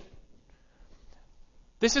visitation.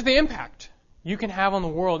 This is the impact you can have on the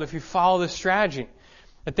world if you follow this strategy.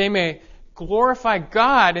 That they may glorify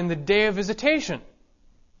God in the day of visitation.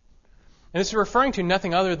 And this is referring to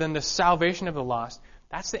nothing other than the salvation of the lost.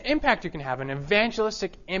 That's the impact you can have, an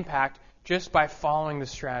evangelistic impact just by following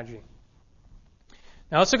this strategy.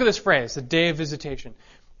 Now let's look at this phrase, the day of visitation.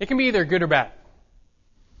 It can be either good or bad.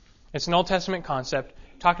 It's an Old Testament concept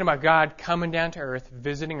talking about God coming down to earth,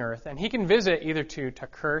 visiting earth. And he can visit either to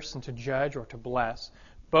curse and to judge or to bless.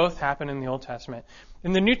 Both happen in the Old Testament.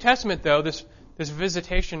 In the New Testament, though, this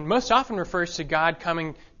visitation most often refers to God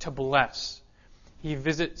coming to bless. He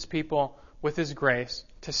visits people with his grace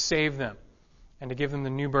to save them and to give them the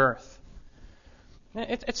new birth.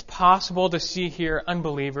 It's possible to see here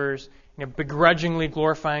unbelievers begrudgingly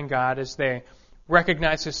glorifying God as they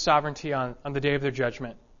recognize his sovereignty on the day of their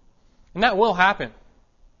judgment. And that will happen.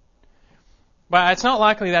 But it's not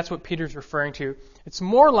likely that's what Peter's referring to. It's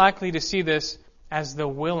more likely to see this as the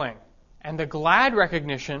willing and the glad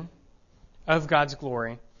recognition of God's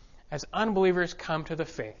glory as unbelievers come to the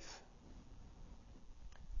faith.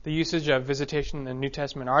 The usage of visitation in the New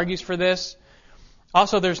Testament argues for this.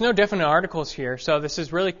 Also, there's no definite articles here, so this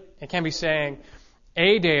is really, it can be saying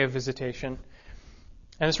a day of visitation.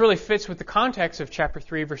 And this really fits with the context of chapter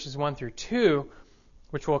 3, verses 1 through 2,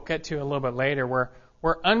 which we'll get to a little bit later, where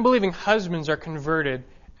unbelieving husbands are converted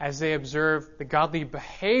as they observe the godly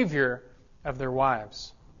behavior of their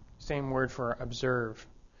wives. Same word for observe.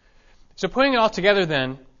 So putting it all together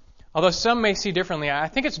then, although some may see differently, I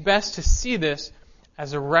think it's best to see this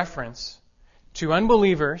as a reference to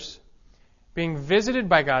unbelievers being visited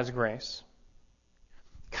by God's grace,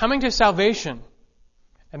 coming to salvation,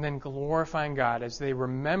 and then glorifying God as they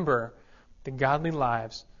remember the godly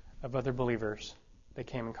lives of other believers they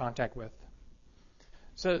came in contact with.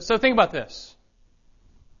 So think about this.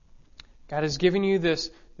 God has given you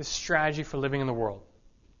this strategy for living in the world.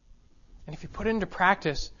 And if you put it into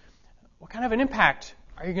practice, what kind of an impact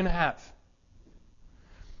are you going to have?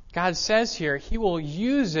 God says here he will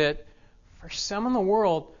use it for some in the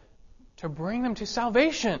world to bring them to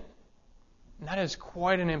salvation. And that is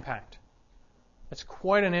quite an impact. That's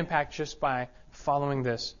quite an impact just by following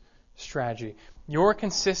this strategy. Your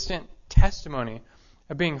consistent testimony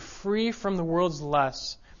of being free from the world's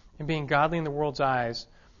lusts and being godly in the world's eyes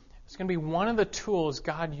is going to be one of the tools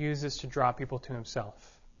God uses to draw people to himself.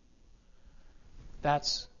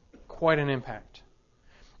 That's quite an impact.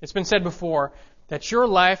 It's been said before that your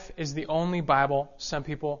life is the only Bible some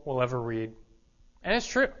people will ever read. And it's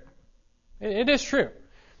true. It is true.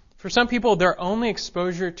 For some people, their only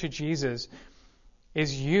exposure to Jesus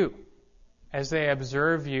is you as they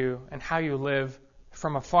observe you and how you live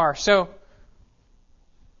from afar. So,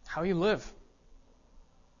 how you live?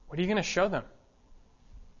 What are you going to show them?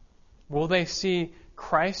 Will they see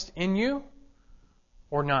Christ in you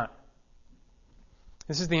or not?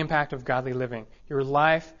 This is the impact of godly living. Your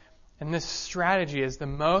life and this strategy is the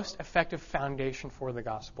most effective foundation for the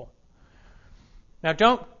gospel. Now,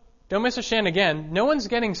 don't misunderstand again. No one's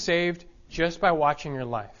getting saved just by watching your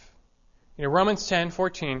life. Romans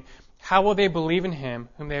 10:14, how will they believe in him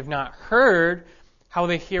whom they have not heard? How will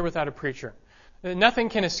they hear without a preacher? Nothing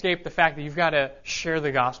can escape the fact that you've got to share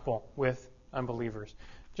the gospel with unbelievers.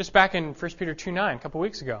 Just back in 1 Peter 2:9, a couple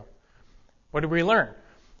weeks ago, what did we learn?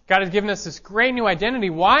 God has given us this great new identity.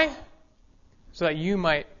 Why? So that you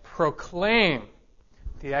might proclaim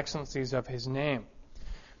the excellencies of his name.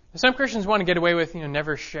 Some Christians want to get away with,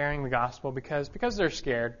 never sharing the gospel because they're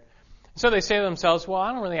scared. So they say to themselves, well,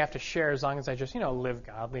 I don't really have to share as long as I just, live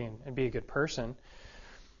godly and be a good person.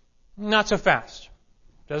 Not so fast.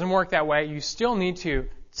 It doesn't work that way. You still need to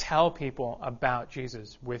tell people about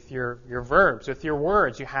Jesus with your verbs, with your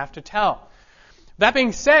words. You have to tell. That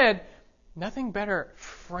being said, nothing better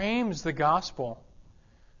frames the gospel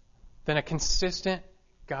than a consistent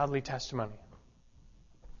godly testimony.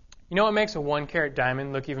 You know what makes a 1-carat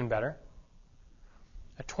diamond look even better?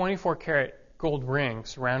 A 24-carat gold ring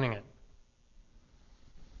surrounding it.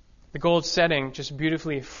 The gold setting just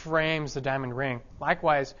beautifully frames the diamond ring.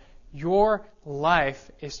 Likewise, your life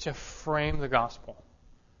is to frame the gospel.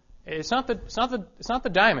 It's not the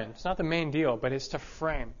diamond, it's not the main deal, but it's to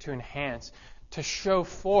frame, to enhance, to show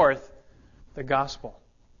forth the gospel.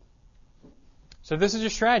 So this is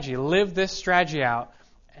your strategy. Live this strategy out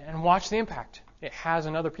and watch the impact it has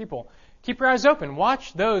on other people. Keep your eyes open.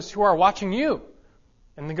 Watch those who are watching you,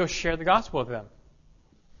 and then go share the gospel with them.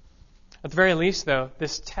 At the very least, though,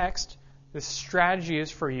 this text, this strategy is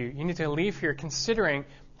for you. You need to leave here considering,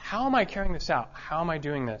 how am I carrying this out? How am I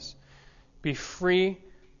doing this? Be free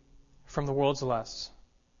from the world's lusts.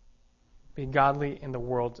 Be godly in the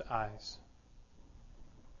world's eyes.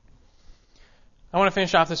 I want to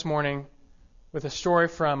finish off this morning with a story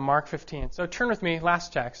from Mark 15. So turn with me,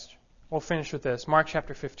 last text. We'll finish with this. Mark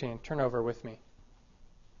chapter 15. Turn over with me.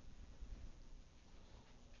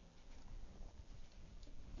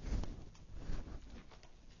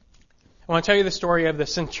 I want to tell you the story of the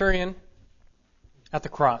centurion at the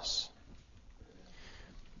cross.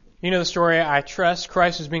 You know the story. I trust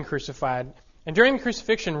Christ was being crucified. And during the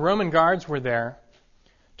crucifixion, Roman guards were there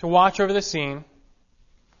to watch over the scene,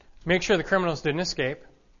 make sure the criminals didn't escape.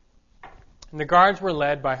 And the guards were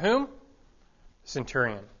led by whom? The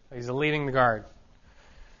centurion. He's leading the guard.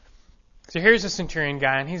 So here's the centurion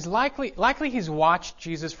guy, and he's likely he's watched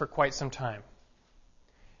Jesus for quite some time.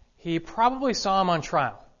 He probably saw him on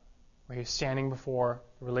trial, where he was standing before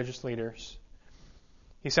the religious leaders.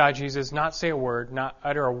 He saw Jesus not say a word, not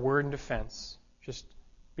utter a word in defense, just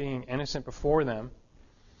being innocent before them.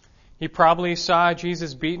 He probably saw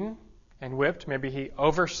Jesus beaten and whipped. Maybe he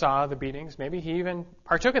oversaw the beatings. Maybe he even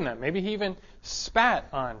partook in them. Maybe he even spat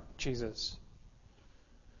on Jesus.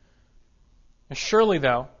 Surely,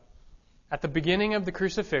 though, at the beginning of the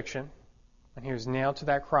crucifixion, when he was nailed to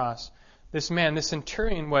that cross, this man, this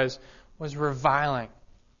centurion, was reviling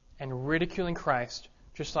and ridiculing Christ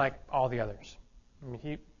just like all the others. I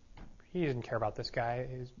mean, he didn't care about this guy.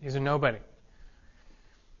 He's a nobody.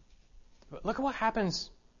 But look at what happens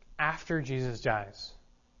after Jesus dies.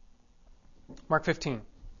 Mark 15,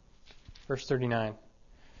 verse 39.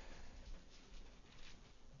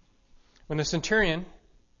 When the centurion,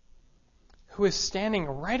 who was standing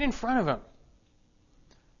right in front of him,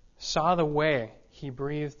 saw the way he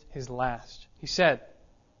breathed his last, he said,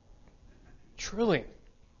 "Truly,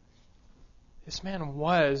 this man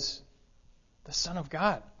was the Son of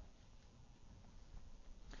God."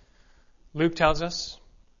 Luke tells us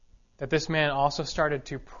that this man also started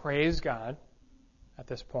to praise God at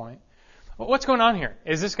this point. Well, what's going on here?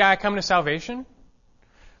 Is this guy coming to salvation?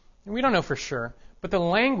 We don't know for sure. But the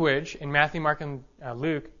language in Matthew, Mark, and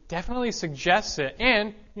Luke definitely suggests it.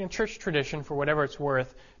 And church tradition, for whatever it's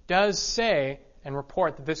worth, does say and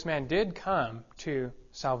report that this man did come to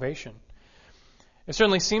salvation. It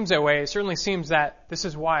certainly seems that way. It certainly seems that this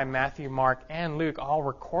is why Matthew, Mark, and Luke all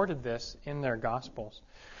recorded this in their Gospels.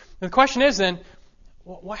 And the question is then,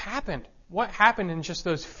 what happened? What happened in just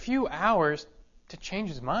those few hours to change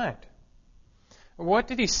his mind? What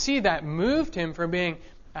did he see that moved him from being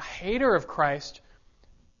a hater of Christ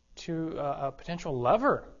to a potential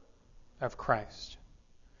lover of Christ?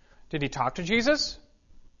 Did he talk to Jesus?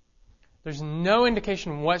 There's no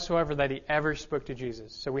indication whatsoever that he ever spoke to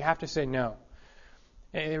Jesus. So we have to say no.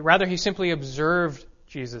 Rather, he simply observed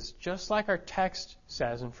Jesus, just like our text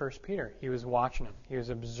says in 1 Peter. He was watching him. He was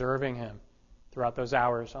observing him throughout those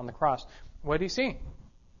hours on the cross. What did he see?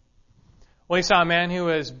 Well, he saw a man who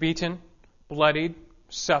was beaten, bloodied,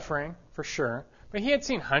 suffering, for sure. But he had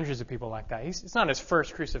seen hundreds of people like that. It's not his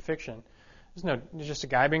first crucifixion. He's just a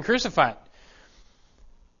guy being crucified.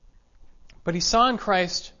 But he saw in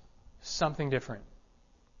Christ something different.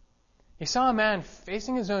 He saw a man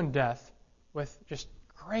facing his own death with just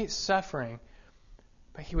great suffering,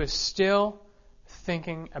 but he was still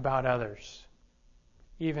thinking about others,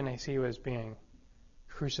 even as he was being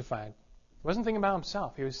crucified. He wasn't thinking about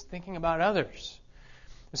himself. He was thinking about others.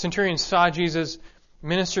 The centurion saw Jesus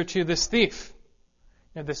minister to this thief,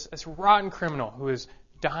 this rotten criminal who was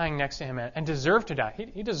dying next to him and deserved to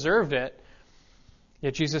die. He deserved it,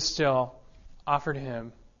 yet Jesus still offered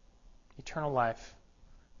him eternal life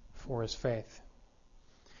for his faith.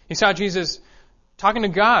 He saw Jesus talking to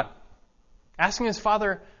God, asking his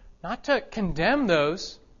Father not to condemn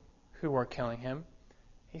those who were killing him.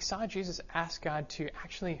 He saw Jesus ask God to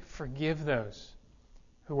actually forgive those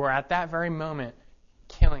who were at that very moment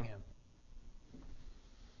killing him.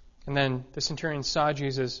 And then the centurion saw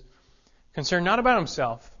Jesus concerned not about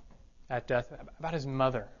himself at death, about his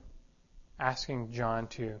mother, asking John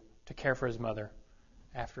to care for his mother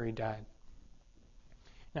after he died.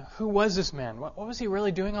 Now, who was this man? What was he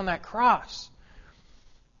really doing on that cross?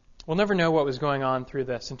 We'll never know what was going on through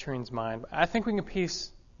the centurion's mind. But I think we can piece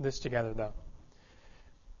this together, though.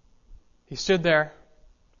 He stood there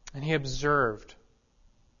and he observed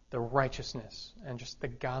the righteousness and just the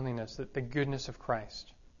godliness, the goodness of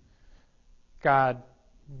Christ. God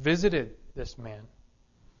visited this man,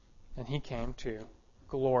 and he came to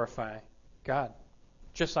glorify God,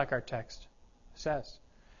 just like our text says.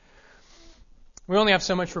 We only have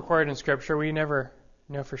so much recorded in Scripture. We never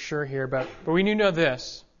know for sure here, but we do know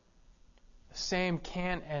this. The same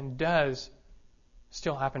can and does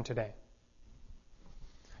still happen today.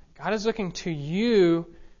 God is looking to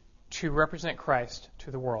you to represent Christ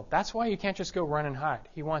to the world. That's why you can't just go run and hide.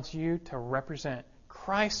 He wants you to represent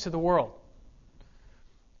Christ to the world.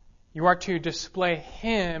 You are to display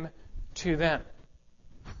Him to them.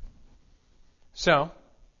 So,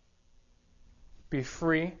 be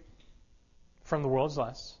free from the world's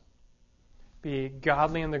lusts. Be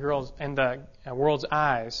godly in the world's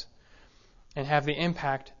eyes, and have the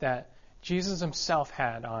impact that Jesus Himself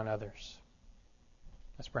had on others.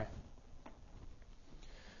 Let's pray.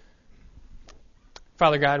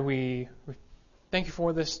 Father God, we thank you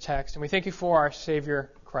for this text, and we thank you for our Savior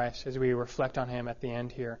Christ as we reflect on Him at the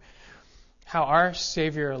end here. How our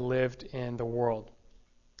Savior lived in the world.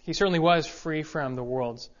 He certainly was free from the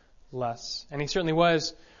world's lusts, and He certainly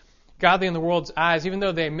was godly in the world's eyes, even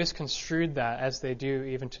though they misconstrued that as they do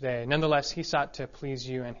even today. Nonetheless, He sought to please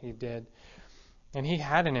you, and He did. And He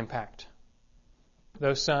had an impact.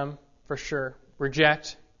 Though some, for sure,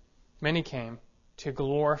 reject, many came to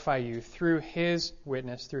glorify you through His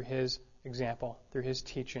witness, through His example, through His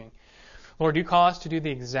teaching. Lord, you call us to do the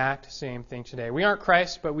exact same thing today. We aren't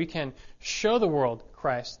Christ, but we can show the world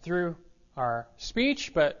Christ through our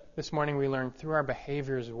speech, but this morning we learned through our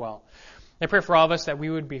behavior as well. I pray for all of us that we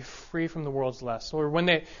would be free from the world's lusts. Lord, when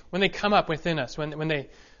they come up within us, when they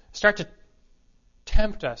start to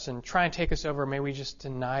tempt us and try and take us over, may we just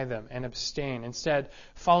deny them and abstain, instead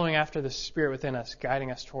following after the Spirit within us, guiding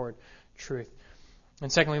us toward truth.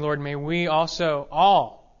 And secondly, Lord, may we also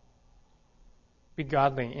all be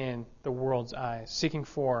godly in the world's eyes, seeking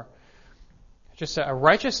for just a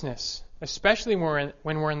righteousness, especially when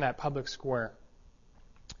we're in that public square,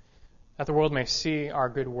 that the world may see our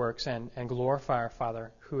good works and glorify our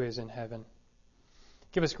Father who is in heaven.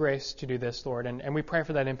 Give us grace to do this, Lord, and we pray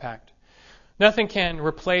for that impact. Nothing can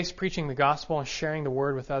replace preaching the gospel and sharing the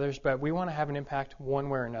word with others, but we want to have an impact one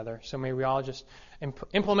way or another. So may we all just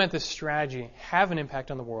implement this strategy, have an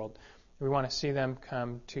impact on the world. We want to see them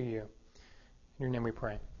come to you. In your name we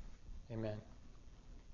pray. Amen.